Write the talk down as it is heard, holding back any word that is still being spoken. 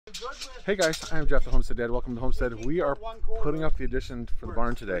Hey guys, I'm Jeff the Homestead Dad. Welcome to Homestead. We are putting up the addition for the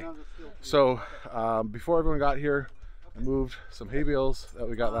barn today. So before everyone got here, I moved some hay bales that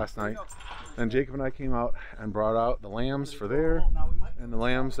we got last night. Then Jacob and I came out and brought out the lambs for there and the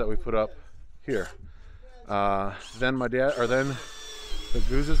lambs that we put up here. Then the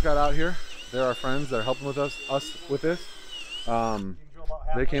gooses got out here. They're our friends that are helping with us with this.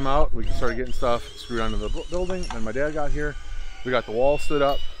 They came out, we started getting stuff screwed onto the building. Then my dad got here, we got the wall stood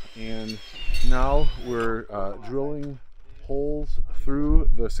up, and now we're drilling holes through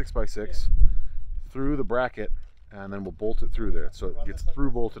the 6x6, through the bracket, and then we'll bolt it through there. So it gets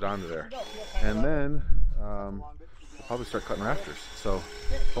through bolted onto there. And then we'll probably start cutting rafters. So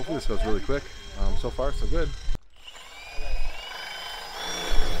hopefully this goes really quick. So far, so good.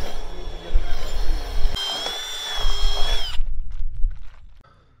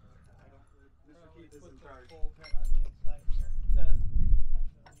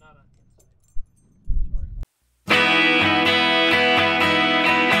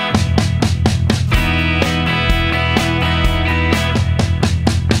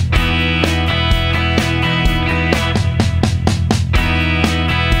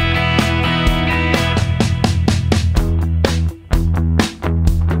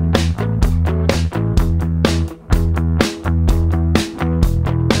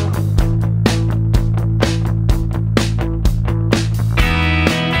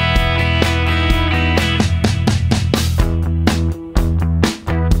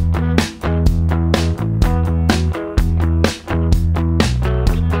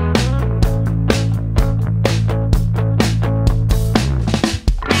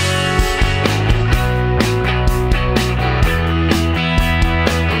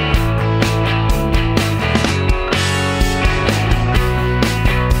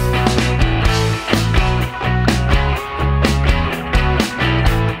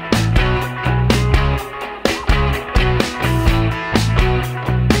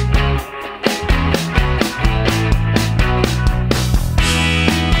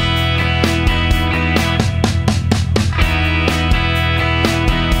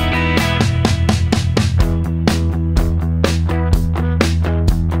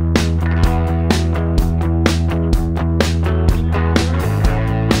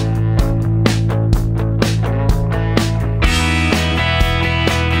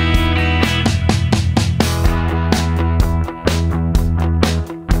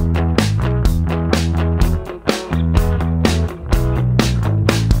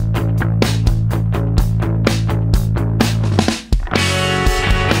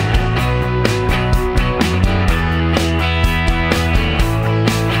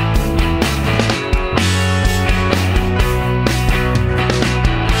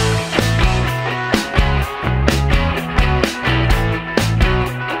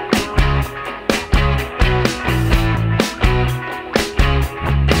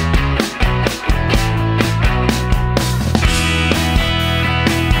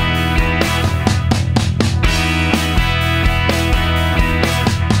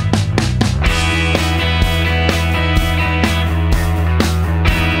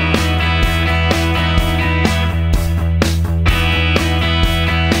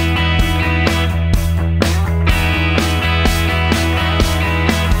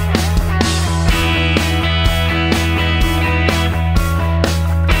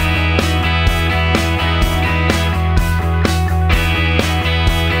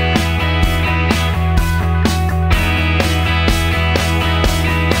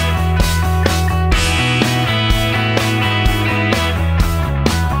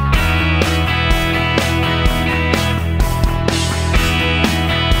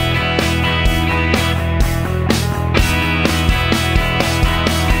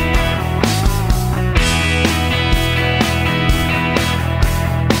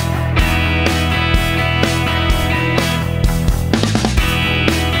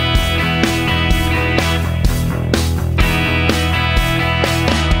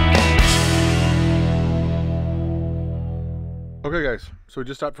 Okay guys, so we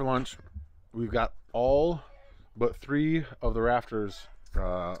just stopped for lunch. We've got all but 3 of the rafters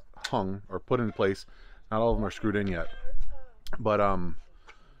hung or put into place. Not all of them are screwed in yet. But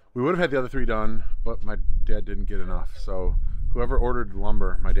we would have had the other 3 done, but my dad didn't get enough. So whoever ordered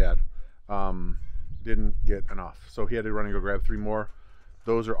lumber, my dad, didn't get enough. So he had to run and go grab 3 more.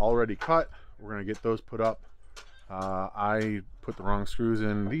 Those are already cut. We're gonna get those put up. I put the wrong screws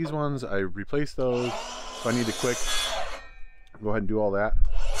in these ones. I replaced those. So I need to quick go ahead and do all that.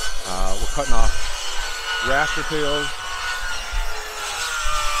 We're cutting off rafter tails.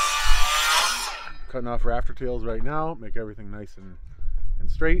 Cutting off rafter tails right now, make everything nice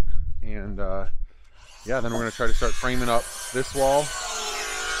and straight. And yeah, then we're gonna try to start framing up this wall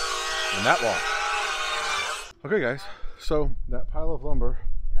and that wall. Okay guys, so that pile of lumber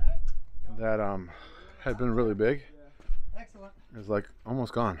that had been really big is like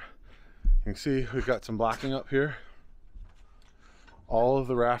almost gone. You can see we've got some blocking up here. All of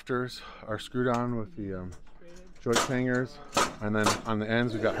the rafters are screwed on with the joist hangers, and then on the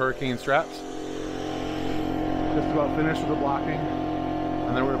ends we've got hurricane straps. Just about finished with the blocking,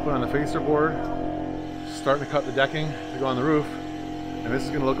 and then we're gonna put on the facer board, starting to cut the decking to go on the roof, and this is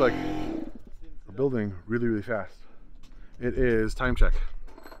gonna look like a building really fast. It is time check,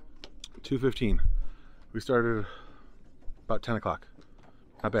 2:15. We started about 10 o'clock.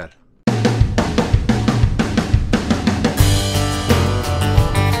 Not bad.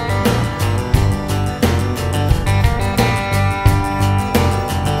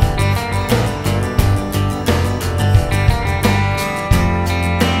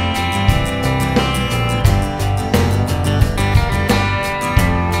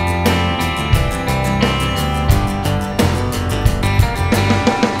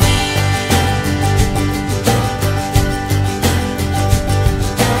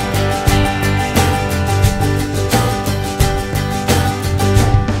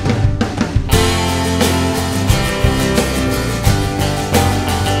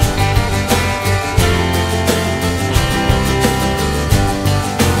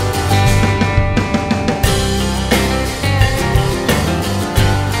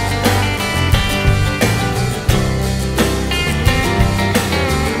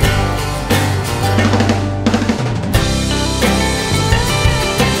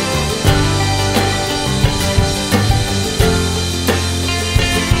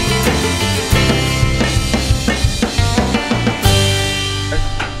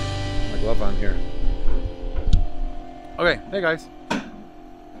 Okay, hey guys,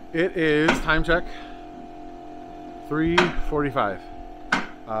 it is time check, 3:45.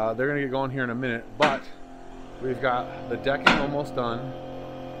 They're gonna get going here in a minute, but we've got the decking almost done.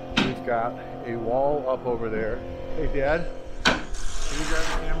 We've got a wall up over there. Hey Dad, can you grab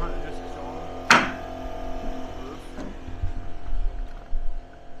the camera and just show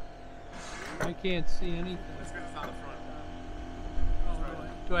them? I can't see anything. That's because it's on the front.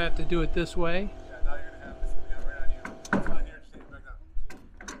 Oh, do I have to do it this way? Yeah, now you're gonna have this right on you. It's on here, just take it back up.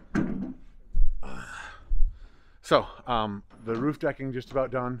 So, the roof decking just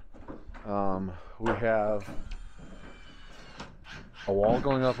about done. We have a wall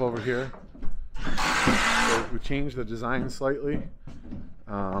going up over here. So we changed the design slightly.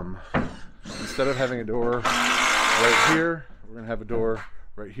 Instead of having a door right here, we're gonna have a door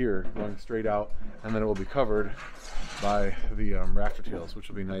right here going straight out, and then it will be covered by the rafter tails, which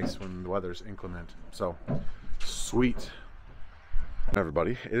will be nice when the weather's inclement. So, sweet.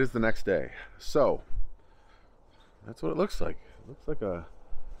 Everybody, it is the next day. So, that's what it looks like. It looks like a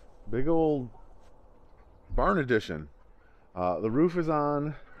big old barn addition. The roof is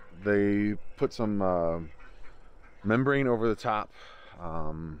on. They put some membrane over the top.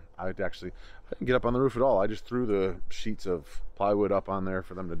 I didn't get up on the roof at all. I just threw the sheets of plywood up on there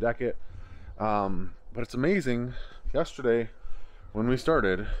for them to deck it. But it's amazing. Yesterday, when we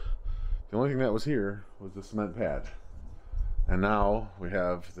started, the only thing that was here was the cement pad. And now we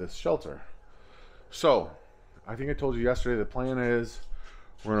have this shelter. So, I think I told you yesterday, the plan is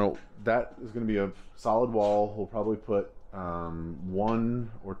that is going to be a solid wall. We'll probably put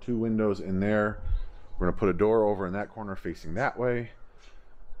 1 or 2 windows in there. We're going to put a door over in that corner facing that way.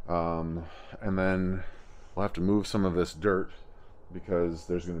 And then we'll have to move some of this dirt because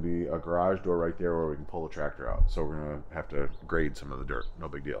there's going to be a garage door right there where we can pull the tractor out. So we're going to have to grade some of the dirt. No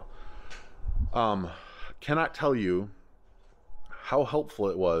big deal. Cannot tell you how helpful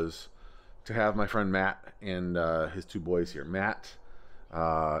it was to have my friend Matt and his 2 boys here. Matt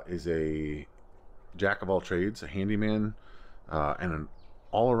is a jack of all trades, a handyman, and an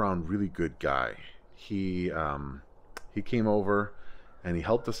all-around really good guy. He came over and he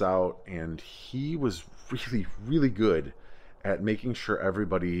helped us out, and he was really good at making sure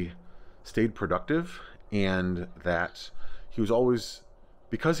everybody stayed productive, and that he was always,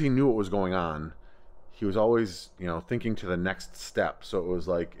 because he knew what was going on, he was always, thinking to the next step. So it was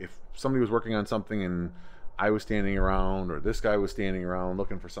like if somebody was working on something and I was standing around, or this guy was standing around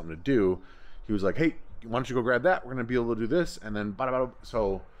looking for something to do, he was like, hey, why don't you go grab that? We're going to be able to do this. And then,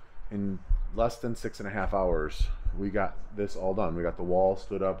 so in less than 6.5 hours, we got this all done. We got the wall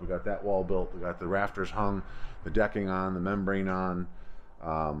stood up. We got that wall built. We got the rafters hung, the decking on, the membrane on.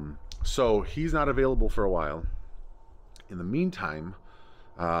 So he's not available for a while. In the meantime,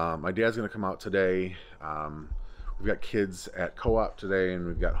 my dad's going to come out today. we've got kids at co-op today, and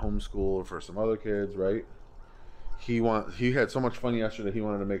we've got homeschool for some other kids, right? He had so much fun yesterday, he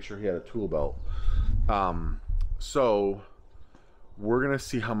wanted to make sure he had a tool belt. So we're gonna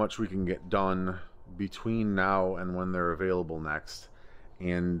see how much we can get done between now and when they're available next,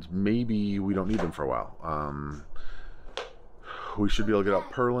 and maybe we don't need them for a while. We should be able to get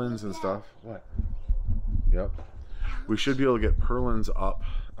up purlins and stuff. What? Yep. We should be able to get purlins up,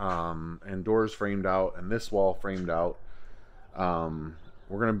 and doors framed out, and this wall framed out.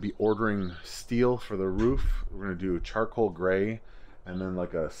 We're gonna be ordering steel for the roof. We're gonna do charcoal gray and then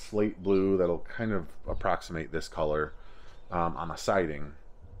like a slate blue that'll kind of approximate this color on the siding.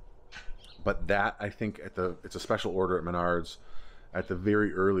 But that, I think, it's a special order at Menards. At the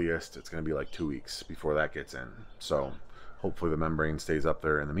very earliest, it's gonna be like 2 weeks before that gets in. So hopefully the membrane stays up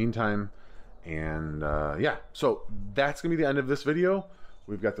there in the meantime. And yeah, so that's gonna be the end of this video.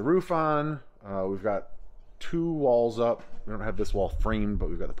 We've got the roof on, we've got 2 walls up. We don't have this wall framed, but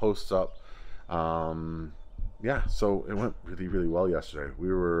we've got the posts up. Yeah, so it went really, really well yesterday.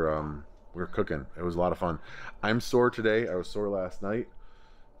 We were cooking. It was a lot of fun. I'm sore today. I was sore last night,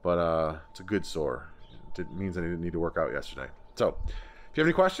 but it's a good sore. It means I didn't need to work out yesterday. So if you have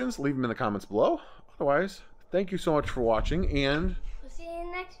any questions, leave them in the comments below. Otherwise, thank you so much for watching, and we'll see you in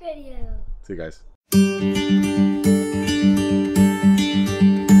the next video. See you guys.